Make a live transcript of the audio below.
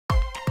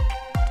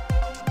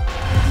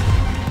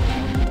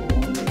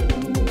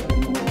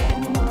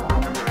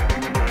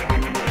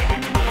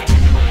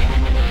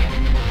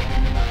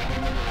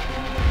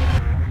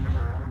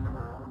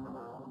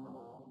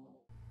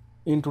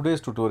In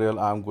today's tutorial,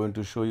 I'm going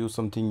to show you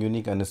something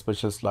unique and a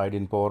special slide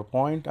in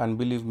PowerPoint, and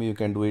believe me, you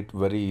can do it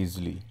very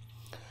easily.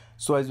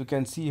 So as you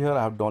can see here,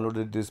 I have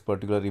downloaded this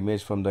particular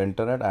image from the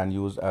internet and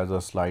used as a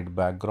slide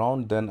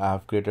background. Then I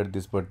have created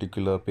this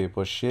particular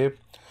paper shape,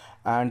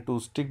 and to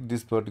stick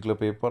this particular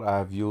paper, I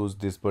have used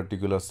this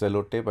particular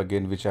cello tape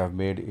again, which I have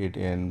made it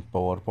in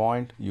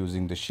PowerPoint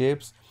using the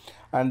shapes.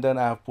 And then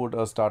I have put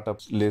a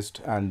startup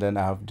list, and then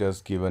I have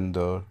just given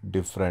the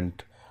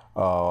different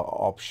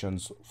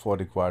options for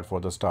required for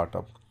the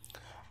startup.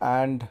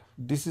 And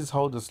this is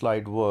how the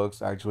slide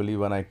works. Actually,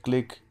 when I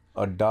click,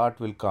 a dart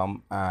will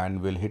come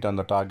and will hit on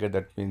the target.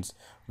 That means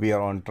we are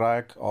on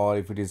track, or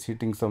if it is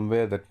hitting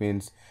somewhere, that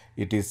means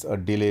it is a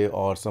delay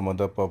or some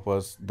other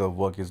purpose, the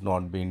work is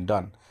not being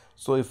done.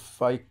 So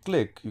if I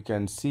click, you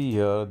can see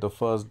here the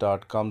first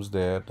dart comes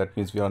there. That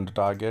means we are on the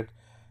target.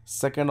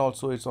 Second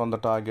also it's on the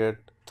target.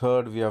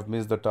 Third, we have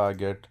missed the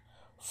target.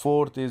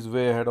 Fourth is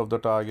way ahead of the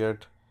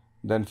target.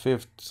 Then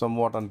fifth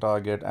somewhat on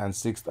target, and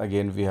sixth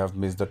again we have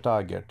missed the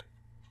target.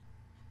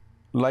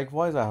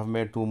 Likewise, I have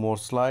made two more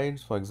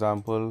slides. For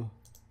example,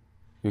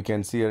 you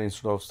can see here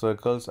instead of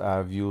circles, I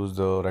have used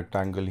the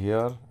rectangle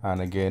here, and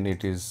again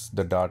it is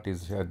the dart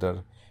is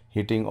either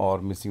hitting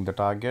or missing the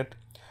target.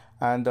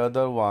 And the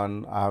other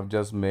one I have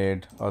just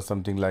made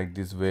something like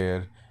this,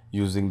 where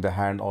using the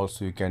hand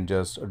also you can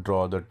just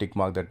draw the tick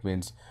mark. That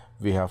means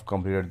we have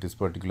completed this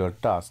particular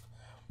task.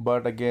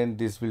 But again,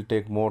 this will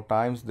take more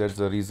times. That's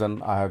the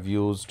reason I have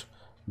used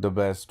the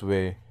best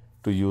way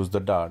to use the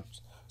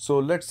darts. So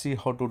let's see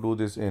how to do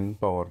this in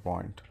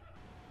PowerPoint.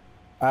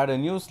 Add a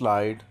new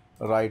slide,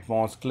 right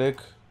mouse click,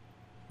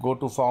 go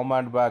to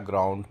format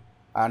background,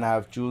 and I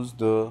have choose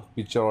the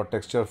picture or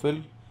texture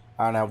fill,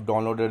 and I have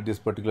downloaded this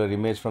particular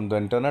image from the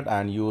internet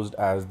and used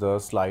as the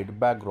slide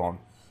background.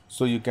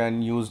 So you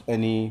can use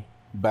any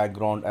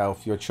background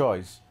of your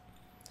choice.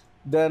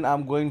 Then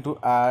I'm going to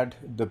add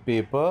the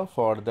paper.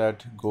 For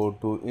that, go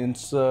to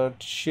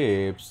insert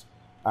shapes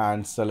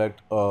and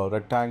select a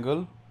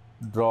rectangle.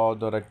 Draw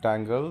the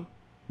rectangle,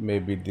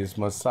 maybe this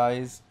much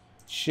size.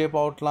 Shape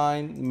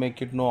outline,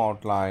 make it no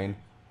outline,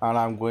 and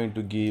I'm going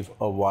to give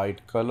a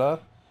white color,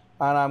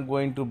 and I'm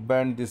going to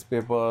bend this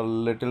paper a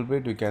little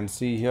bit. You can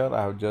see here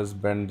I have just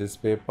bent this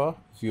paper.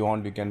 If you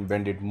want, you can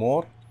bend it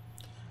more.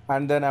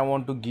 And then I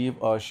want to give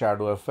a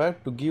shadow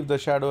effect. To give the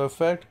shadow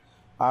effect,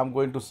 I'm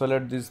going to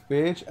select this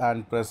page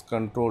and press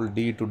Ctrl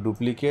D to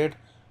duplicate,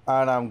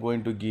 and I'm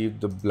going to give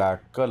the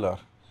black color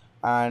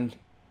and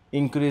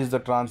increase the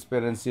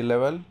transparency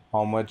level,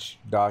 how much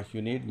dark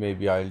you need.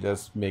 Maybe I'll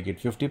just make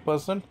it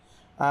 50%,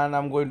 and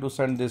I'm going to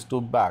send this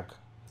to back.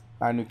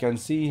 And you can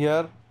see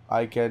here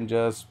I can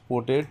just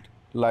put it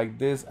like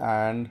this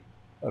and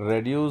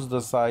reduce the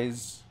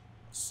size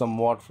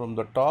somewhat from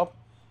the top.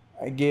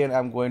 Again,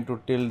 I'm going to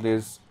tilt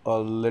this a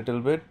little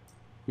bit.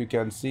 You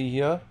can see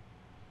here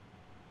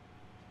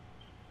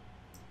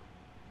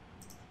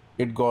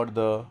it got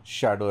the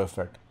shadow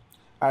effect.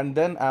 And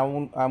then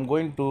I'm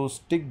going to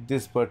stick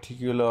this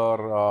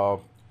particular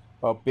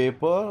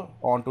paper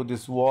onto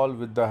this wall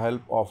with the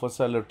help of a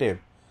cello tape.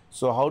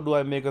 So how do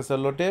I make a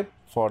cello tape?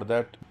 For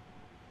that,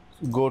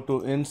 go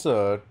to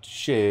insert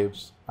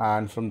shapes,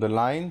 and from the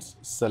lines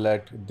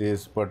select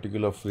this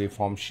particular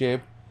freeform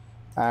shape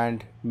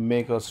and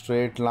make a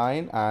straight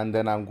line, and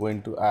then I'm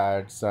going to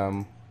add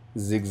some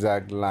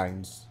zigzag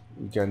lines.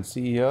 You can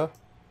see here.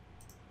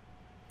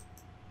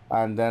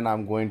 And then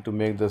I'm going to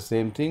make the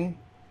same thing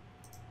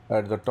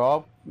at the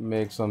top,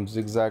 make some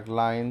zigzag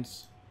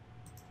lines,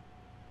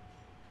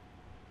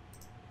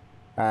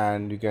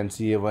 and you can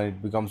see here when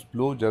it becomes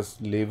blue,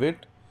 just leave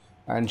it.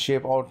 And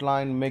shape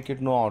outline, make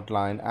it no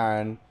outline,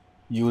 and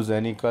use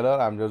any color.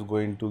 I'm just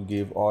going to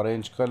give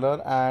orange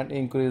color and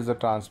increase the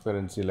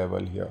transparency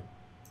level here,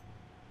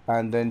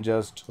 and then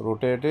just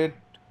rotate it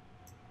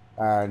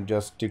and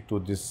just stick to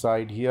this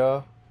side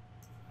here.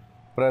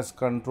 Press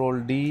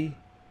Ctrl D,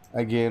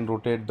 again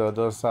rotate the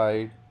other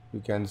side, you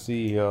can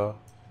see here,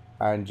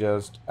 and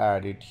just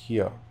add it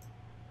here.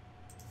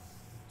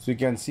 So you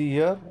can see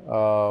here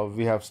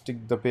we have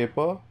stick the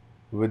paper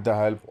with the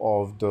help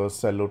of the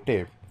cello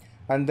tape.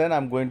 And then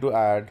I'm going to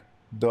add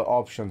the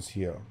options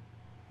here.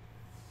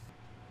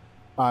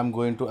 I'm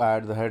going to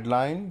add the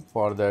headline.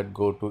 For that,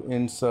 go to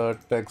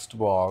insert text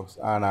box,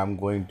 and I'm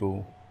going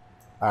to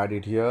add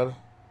it here,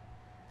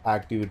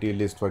 activity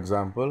list. For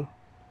example,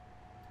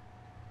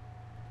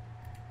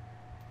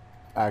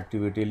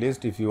 activity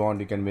list. If you want,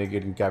 you can make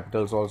it in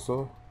capitals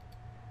also,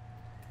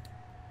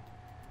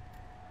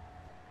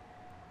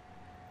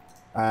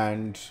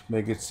 and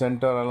make it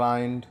center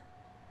aligned.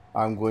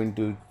 I'm going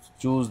to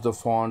choose the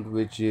font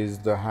which is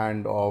the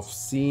hand of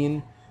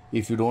scene.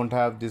 If you don't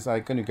have this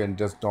icon, you can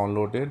just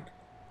download it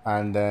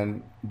and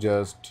then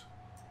just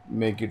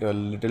make it a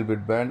little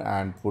bit bend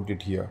and put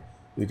it here.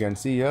 You can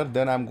see here.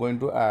 Then I'm going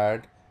to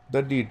add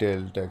the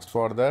detailed text.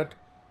 For that,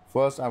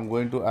 first I'm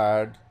going to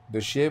add the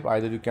shape.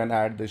 Either you can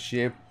add the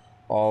shape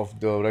of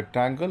the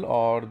rectangle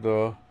or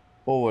the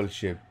oval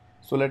shape.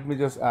 So let me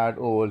just add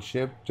oval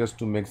shape just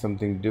to make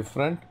something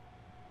different.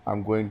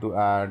 I'm going to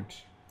add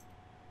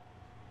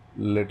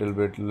little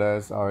bit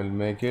less. I will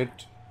make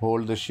it.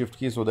 Hold the shift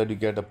key so that you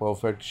get a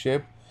perfect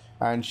shape.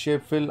 And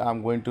shape fill,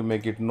 I'm going to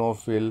make it no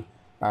fill.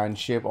 And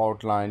shape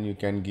outline, you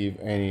can give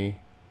any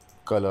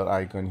color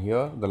icon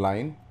here, the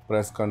line.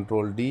 Press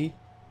Ctrl D.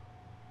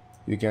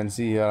 You can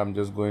see here I'm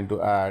just going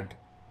to add.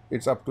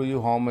 It's up to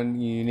you how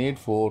many you need,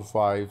 4,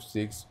 5,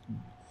 6.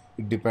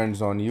 It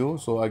depends on you.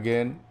 So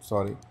again,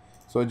 sorry.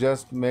 So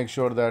just make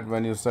sure that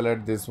when you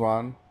select this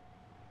one,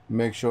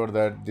 make sure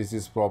that this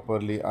is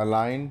properly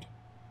aligned.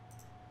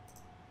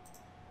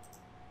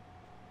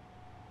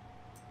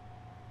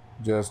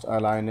 Just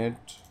align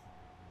it.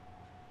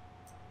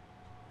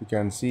 You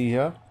can see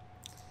here.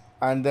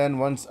 And then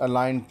once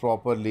aligned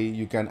properly,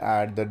 you can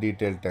add the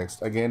detailed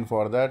text. Again,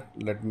 for that,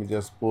 let me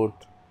just put,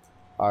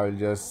 I will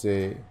just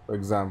say, for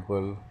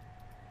example,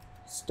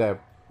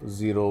 step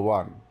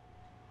 01.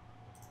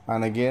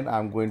 And again,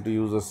 I'm going to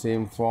use the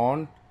same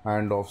font,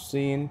 hand of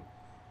scene.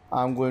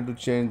 I'm going to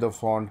change the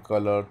font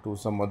color to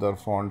some other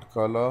font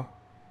color.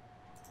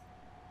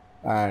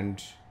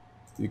 And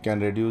you can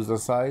reduce the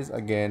size.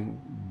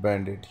 Again,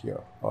 bend it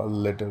here a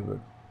little bit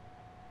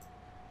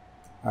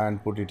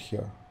and put it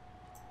here.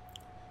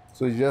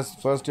 So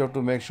just first you have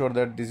to make sure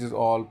that this is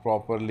all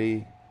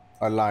properly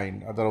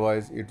aligned,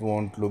 otherwise it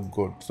won't look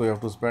good. So you have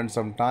to spend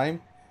some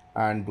time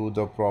and do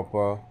the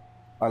proper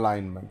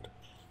alignment.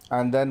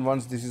 And then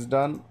once this is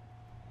done,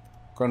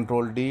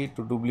 Ctrl D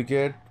to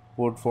duplicate,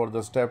 put for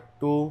the step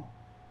 2.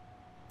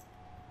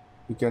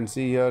 You can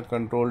see here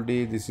Ctrl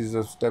D, this is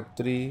a step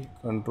 3,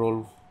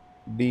 Ctrl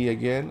D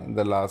again, and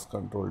the last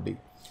Ctrl D.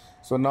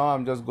 So now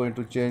I'm just going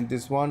to change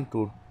this one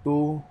to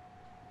 2.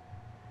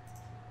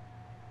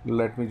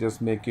 Let me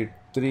just make it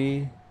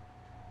 3.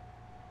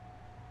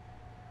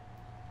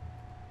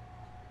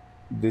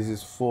 This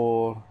is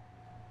 4.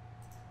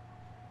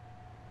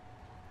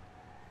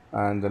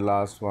 And the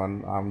last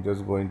one, I'm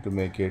just going to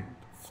make it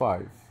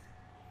 5.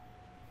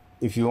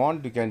 If you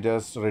want, you can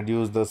just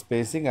reduce the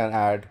spacing and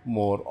add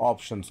more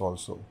options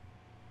also.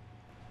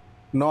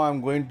 Now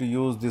I'm going to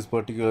use this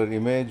particular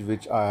image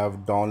which I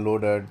have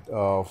downloaded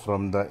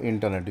from the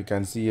internet. You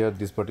can see here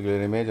this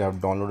particular image I have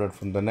downloaded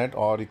from the net,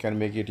 or you can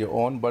make it your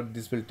own, but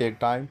this will take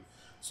time.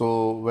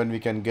 So when we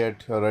can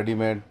get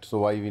ready-made, so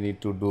why we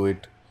need to do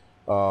it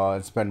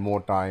and spend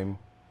more time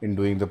in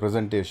doing the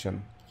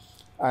presentation.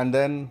 And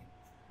then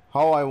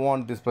how I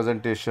want this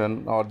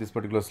presentation or this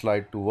particular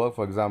slide to work.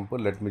 For example,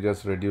 let me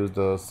just reduce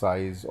the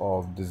size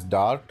of this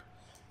dart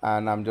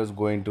and I'm just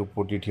going to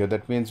put it here.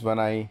 That means when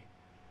I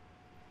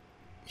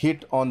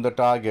hit on the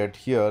target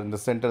here in the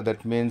center,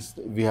 that means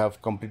we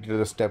have completed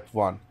the step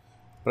 1.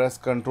 Press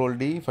Ctrl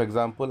D. For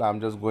example,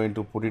 I'm just going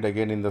to put it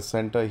again in the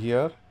center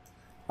here,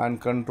 and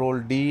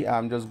Ctrl D,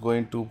 I'm just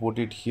going to put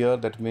it here.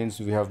 That means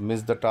we have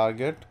missed the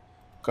target.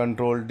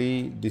 Ctrl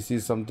D, this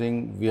is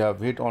something we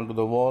have hit onto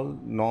the wall,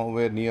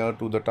 nowhere near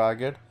to the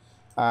target,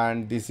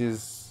 and this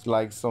is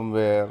like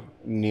somewhere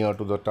near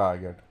to the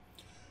target.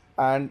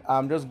 And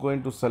I'm just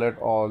going to select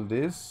all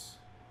this,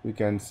 you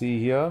can see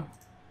here,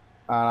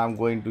 and I'm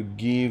going to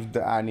give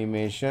the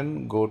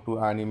animation, go to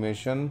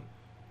animation,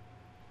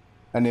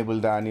 enable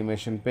the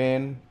animation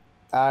pane,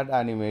 add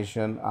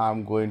animation.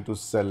 I'm going to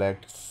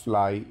select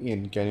fly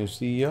in. Can you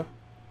see here?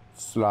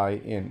 Fly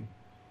in.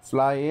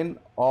 Fly in,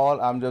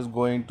 all I'm just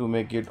going to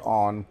make it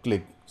on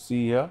click.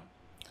 See here?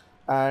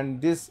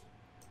 And this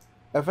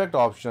effect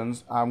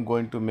options, I'm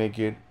going to make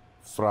it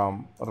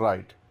from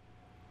right.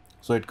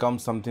 So it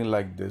comes something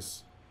like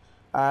this.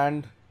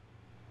 And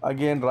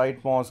again,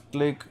 right mouse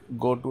click,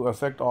 go to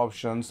effect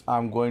options.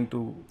 I'm going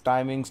to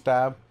timings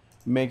tab,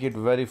 make it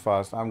very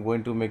fast. I'm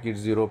going to make it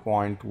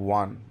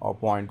 0.1 or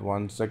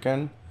 0.1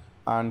 second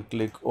and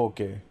click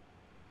OK.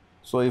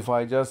 So if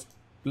I just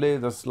play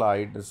the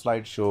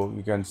slideshow,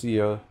 you can see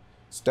here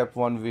step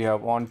 1 we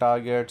have on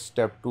target,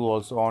 step 2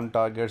 also on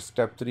target,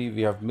 step 3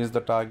 we have missed the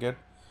target,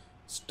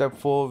 step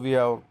 4 we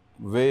are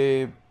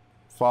way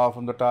far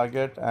from the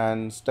target,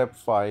 and step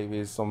 5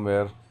 is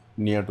somewhere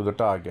near to the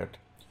target.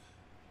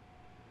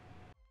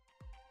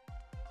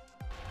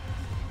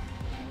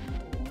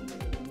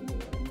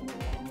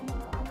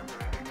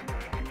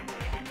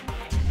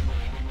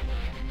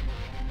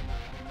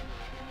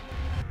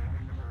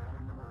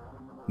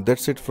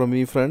 That's it from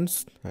me,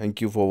 friends. Thank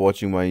you for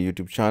watching my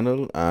YouTube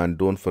channel, and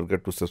don't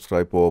forget to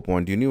subscribe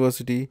PowerPoint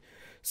University.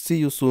 See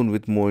you soon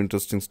with more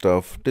interesting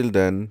stuff. Till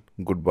then,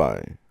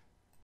 goodbye.